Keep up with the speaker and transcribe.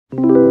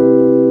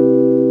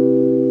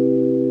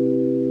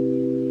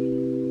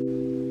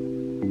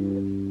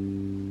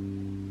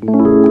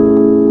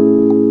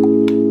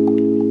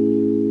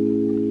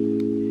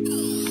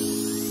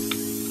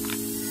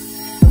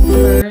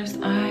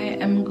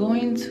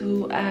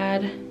to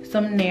add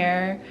some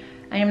Nair.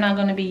 I am not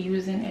going to be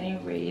using any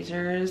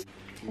razors.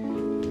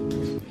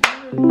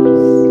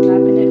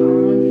 Slapping it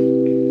on.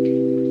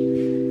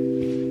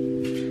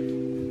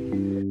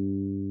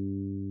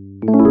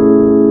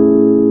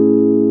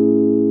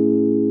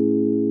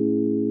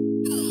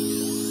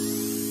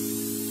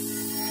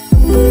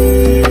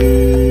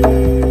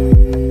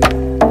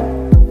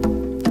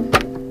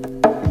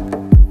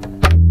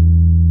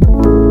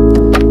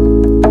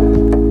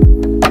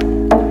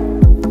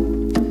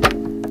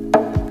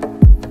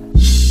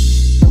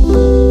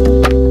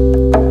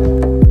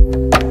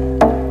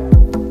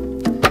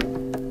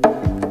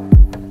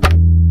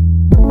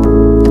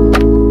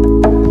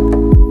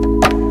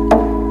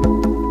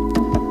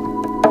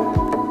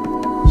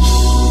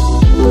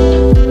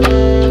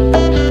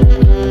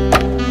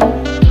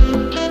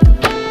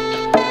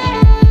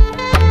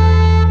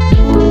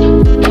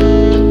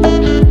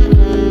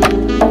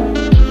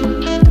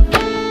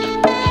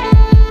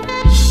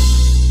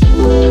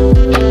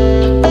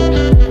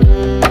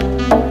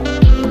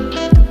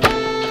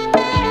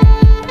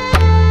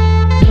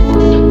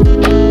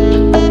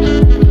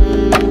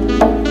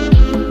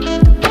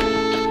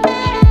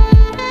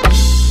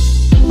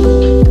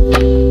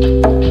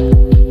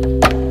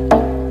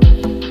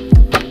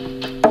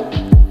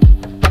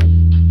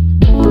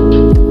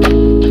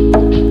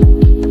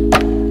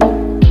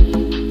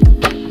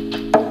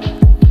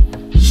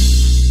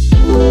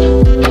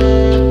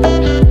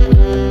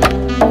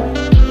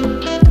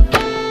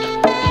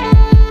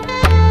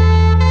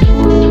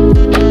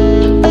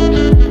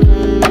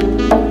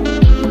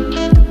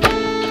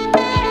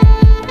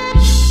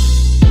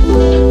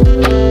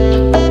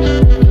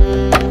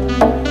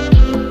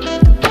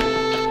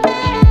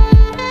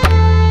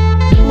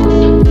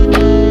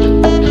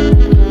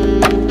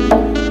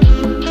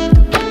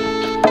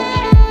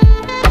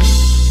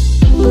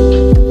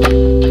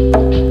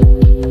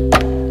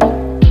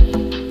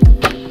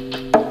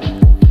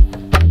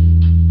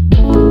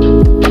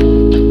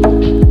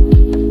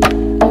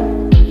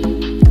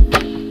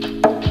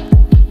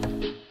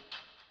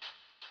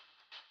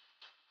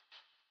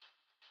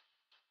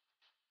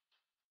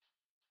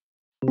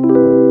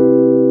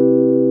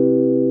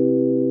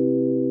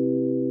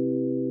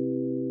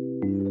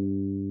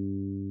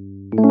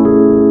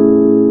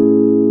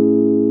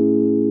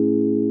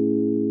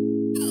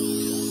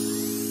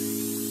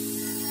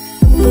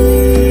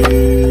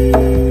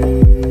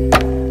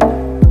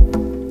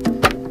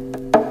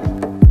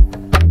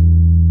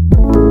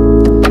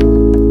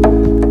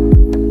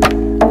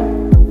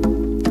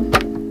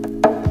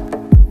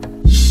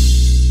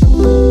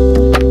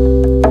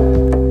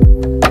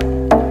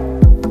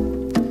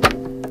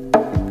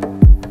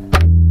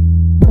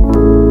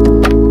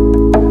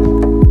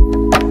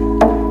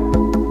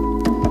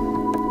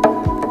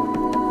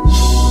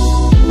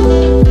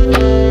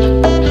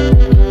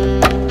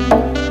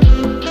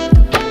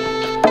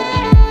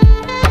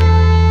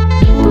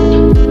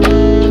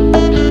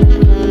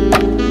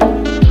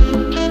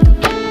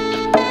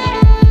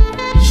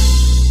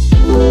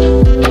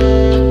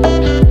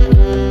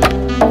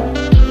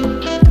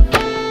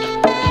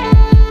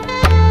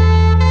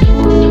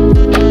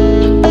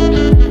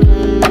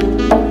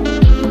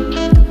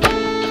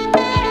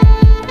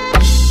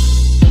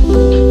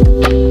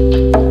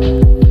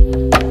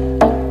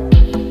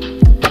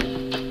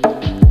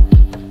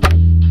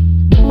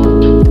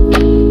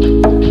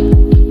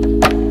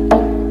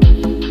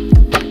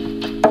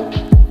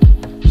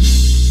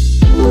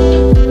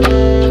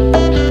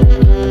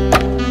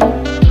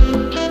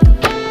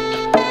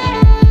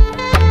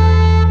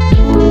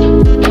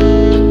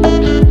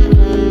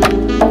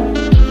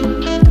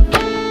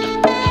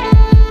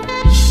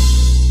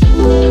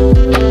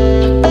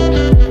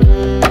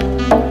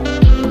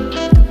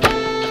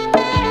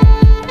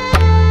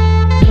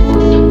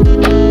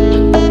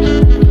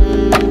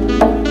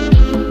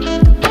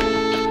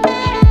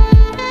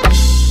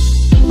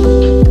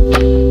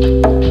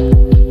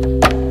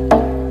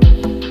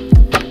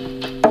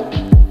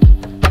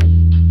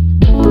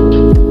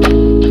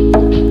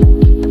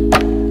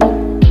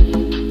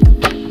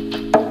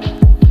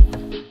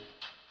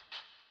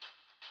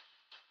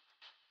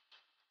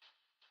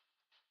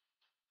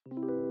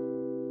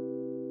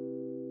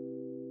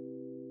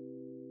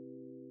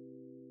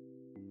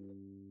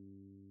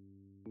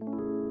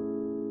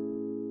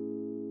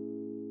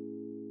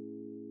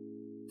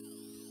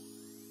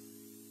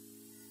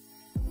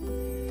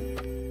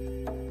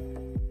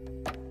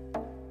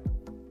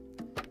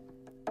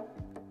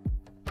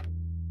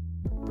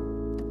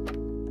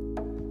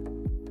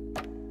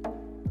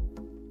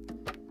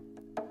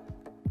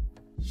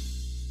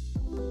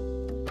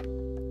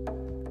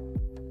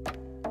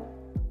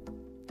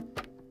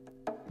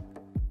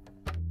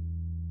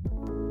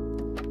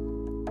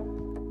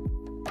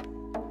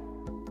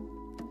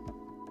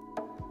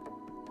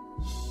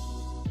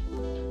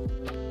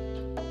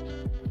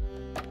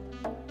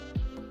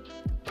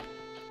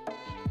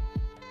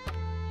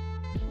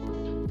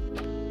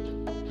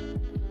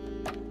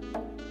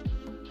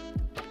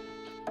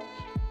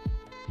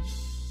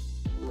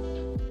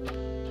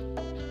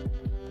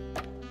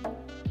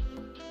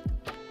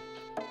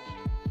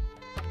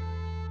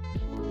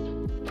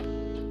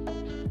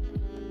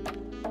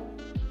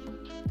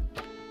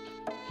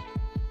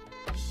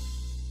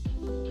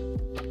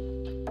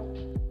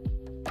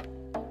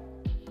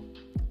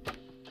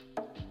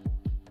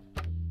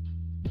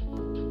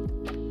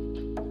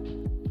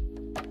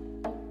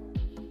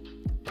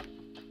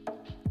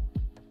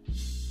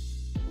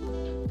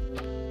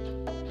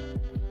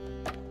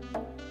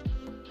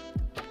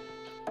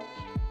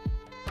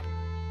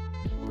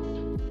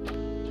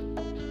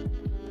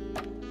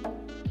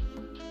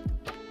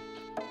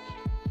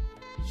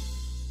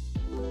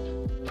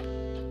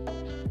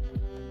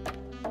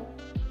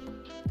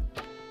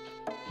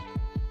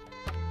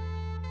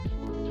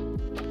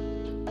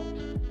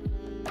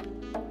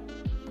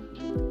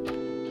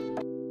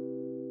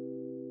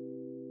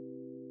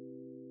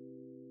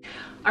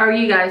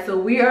 Alright you guys, so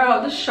we are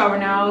out the shower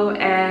now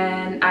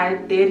and I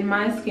did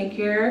my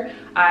skincare.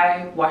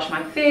 I washed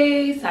my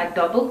face, I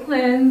double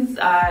cleansed,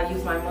 I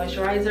used my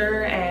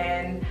moisturizer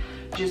and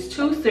just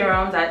 2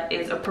 serums that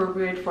is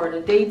appropriate for the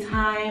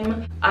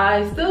daytime.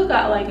 I still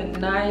got like a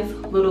nice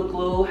little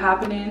glow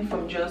happening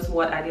from just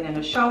what I did in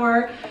the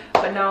shower,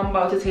 but now I'm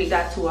about to take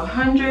that to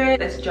 100.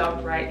 Let's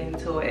jump right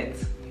into it.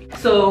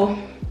 So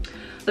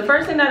the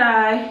first thing that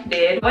I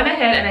did, went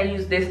ahead and I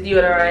used this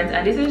deodorant,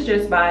 and this is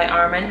just by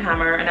Arm &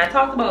 Hammer, and I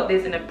talked about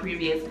this in a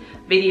previous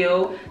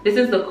video. This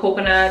is the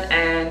coconut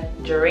and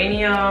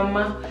geranium,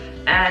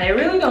 and it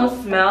really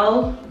don't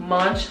smell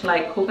much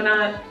like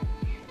coconut.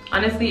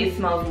 Honestly, it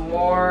smells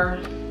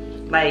more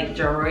like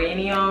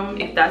geranium,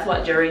 if that's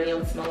what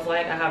geranium smells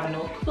like. I have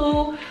no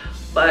clue,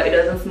 but it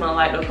doesn't smell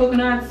like the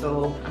coconut,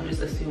 so I'm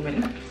just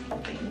assuming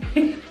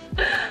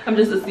I'm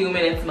just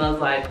assuming it smells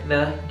like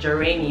the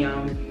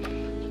geranium.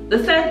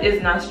 The scent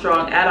is not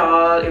strong at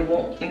all. It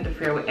won't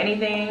interfere with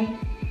anything.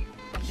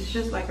 It's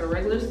just like a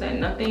regular scent,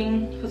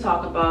 nothing to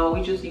talk about.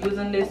 We just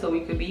using this so we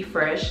could be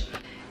fresh.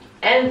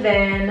 And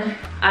then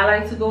I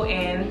like to go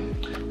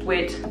in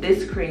with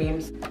this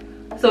cream.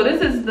 So this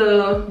is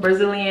the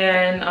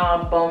Brazilian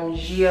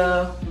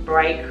Bomgia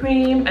Bright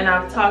Cream, and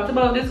I've talked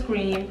about this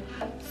cream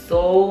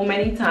so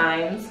many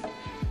times.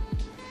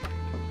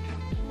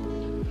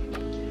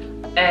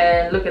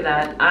 And look at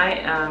that, I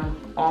am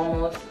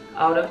almost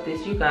out of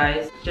this, you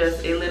guys.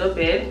 Just a little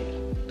bit,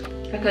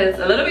 because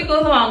a little bit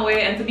goes a long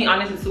way, and to be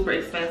honest, it's super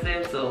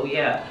expensive, so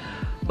yeah.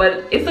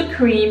 But it's a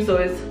cream, so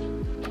it's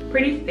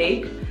pretty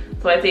thick,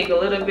 so I take a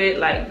little bit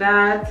like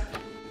that.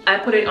 I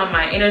put it on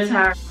my inner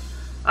tire.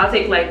 I'll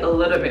take like a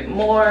little bit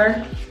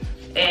more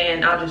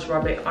and I'll just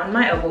rub it on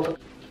my elbow.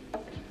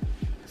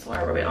 So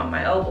I rub it on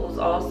my elbows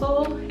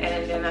also,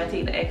 and then I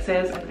take the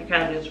excess and I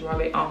kind of just rub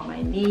it on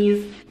my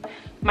knees.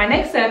 My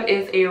next step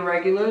is a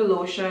regular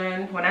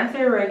lotion. When I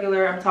say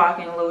regular, I'm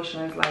talking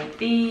lotions like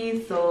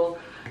these, so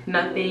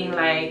nothing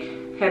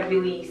like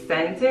heavily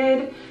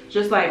scented,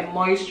 just like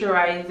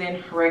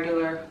moisturizing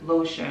regular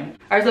lotion.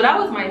 All right, so that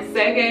was my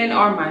second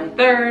or my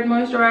third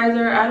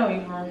moisturizer. I don't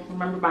even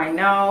remember by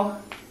now,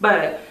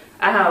 but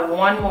I have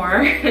one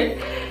more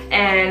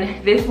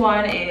and this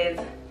one is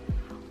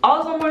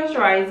also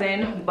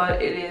moisturizing,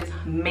 but it is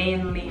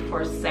mainly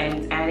for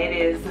scent, and it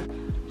is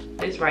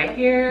this right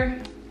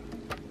here.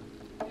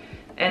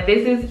 And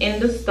this is In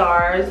the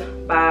Stars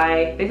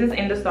by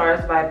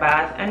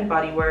Bath and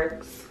Body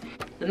Works.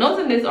 The notes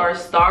in this are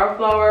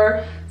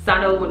starflower,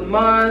 sandalwood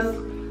musk,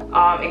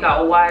 it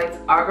got white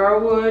agar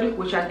wood,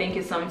 which I think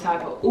is some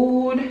type of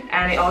oud,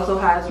 and it also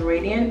has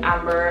radiant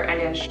amber and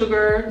then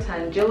sugar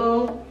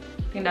tangelo.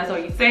 I think that's how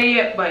you say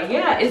it, but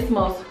yeah, it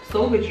smells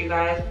so good, you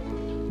guys.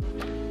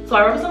 So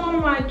I rub some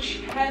on my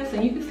chest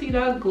and you can see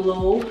that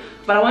glow,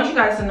 but I want you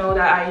guys to know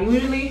that I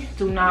usually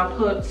do not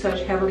put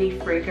such heavily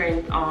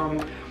fragrant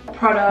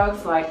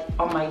products like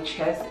on my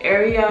chest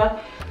area,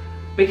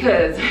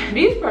 because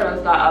these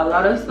products got a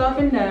lot of stuff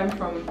in them,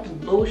 from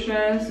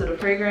lotions to the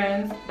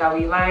fragrance that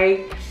we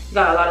like.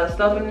 Got a lot of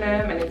stuff in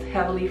them and it's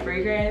heavily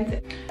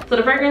fragrant. So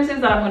the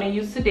fragrances that I'm going to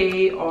use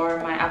today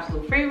are my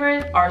absolute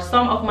favorite, are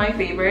some of my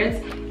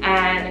favorites,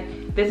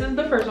 and this is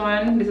the first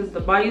one. This is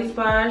the Body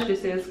Splash.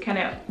 This is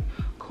Kenneth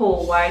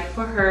Cold White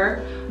for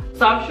Her.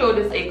 So I've showed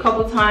this a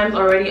couple times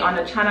already on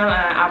the channel and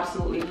I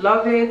absolutely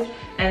love it.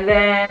 And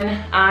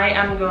then I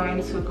am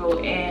going to go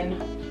in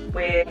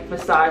with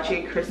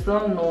Versace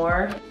Crystal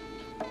Noir.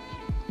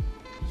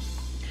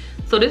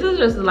 So this is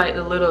just like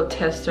the little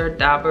tester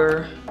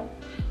dabber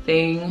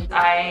thing.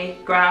 I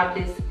grabbed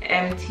this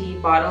empty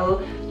bottle.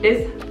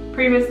 This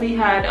previously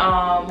had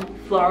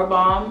flower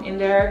balm in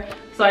there,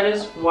 so I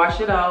just washed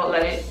it out,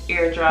 let it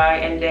air dry,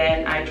 and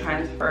then I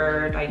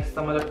transferred like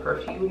some of the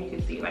perfume. You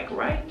can see like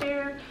right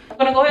there. I'm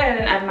gonna go ahead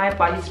and add my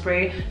body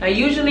spray. Now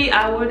usually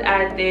I would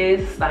add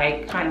this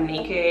like kind of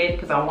naked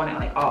because I want it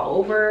like all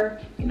over,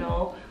 you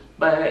know,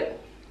 but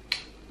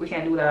we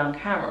can't do that on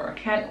camera,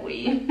 can't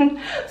we?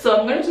 So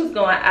I'm gonna just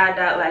go and add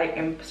that like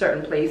in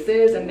certain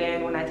places, and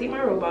then when I take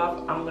my robe off,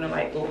 I'm gonna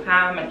like go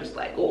ham and just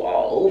like go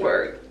all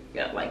over.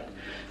 Yeah, like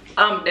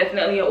I'm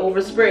definitely an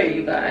overspray,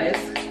 you guys.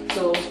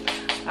 So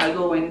I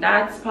go in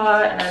that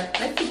spot and I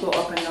like to go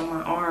up and down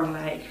my arm.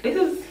 Like this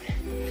is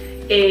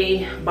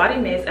a body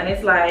mist and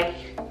it's like,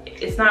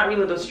 it's not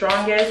really the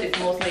strongest, it's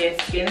mostly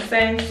a skin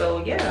scent.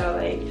 So yeah,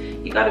 like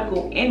you gotta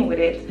go in with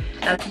it.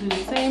 And do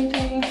the same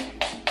thing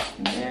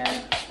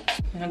there.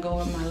 I'm gonna go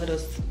with my little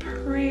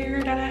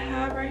sprayer that I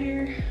have right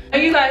here. Now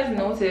you guys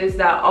notice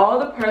that all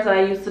the products that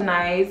I used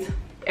tonight,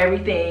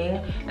 everything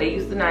I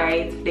used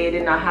tonight, they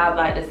did not have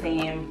like the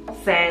same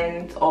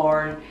scent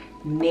or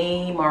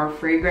name or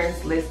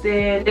fragrance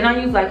listed. Did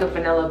not use like a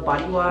vanilla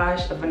body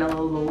wash, a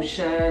vanilla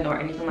lotion, or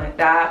anything like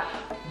that.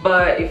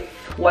 But if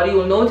what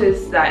you'll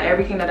notice that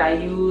everything that I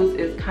use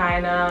is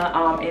kind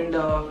of in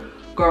the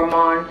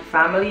gourmand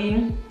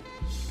family.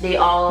 They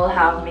all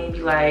have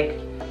maybe like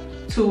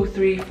 2,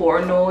 3,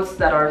 4 notes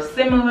that are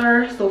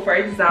similar. So for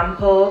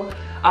example,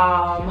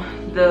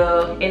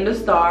 In the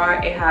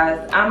star it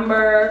has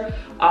amber,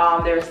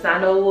 there's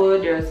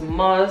sandalwood, there's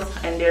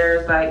musk, and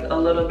there's like a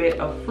little bit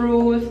of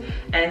fruits.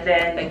 And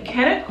then the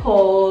Kenneth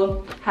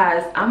Cold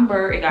has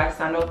amber, it got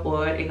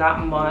sandalwood, it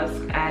got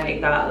musk, and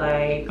it got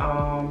like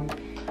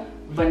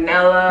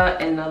vanilla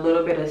and a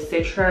little bit of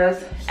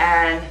citrus.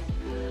 And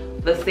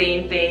the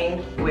same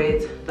thing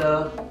with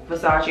the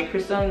Versace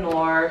Crystal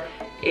Noir.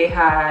 It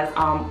has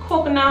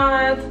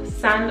coconut,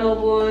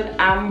 sandalwood,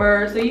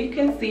 amber. So you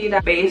can see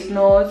that base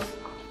notes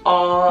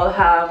all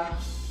have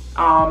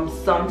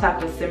some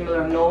type of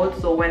similar notes.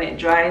 So when it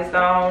dries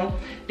down,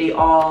 they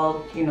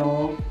all, you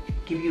know,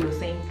 give you the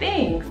same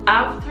things.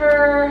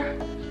 After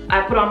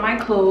I put on my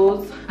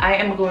clothes, I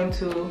am going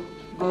to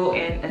go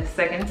in a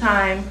second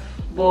time,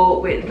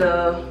 both with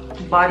the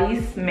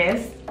body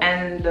mist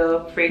and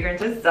the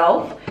fragrance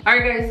itself.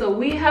 Alright guys, so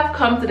we have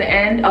come to the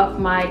end of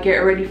my get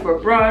ready for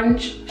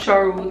brunch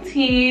shower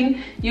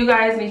routine. You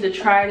guys need to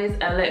try this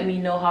and let me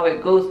know how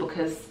it goes,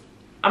 because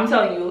I'm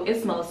telling you,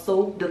 it smells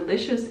so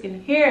delicious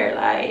in here.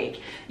 Like,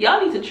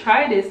 y'all need to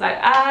try this. Like,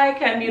 I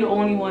can't be the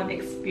only one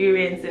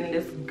experiencing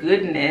this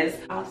goodness.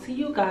 I'll see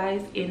you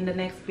guys in the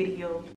next video.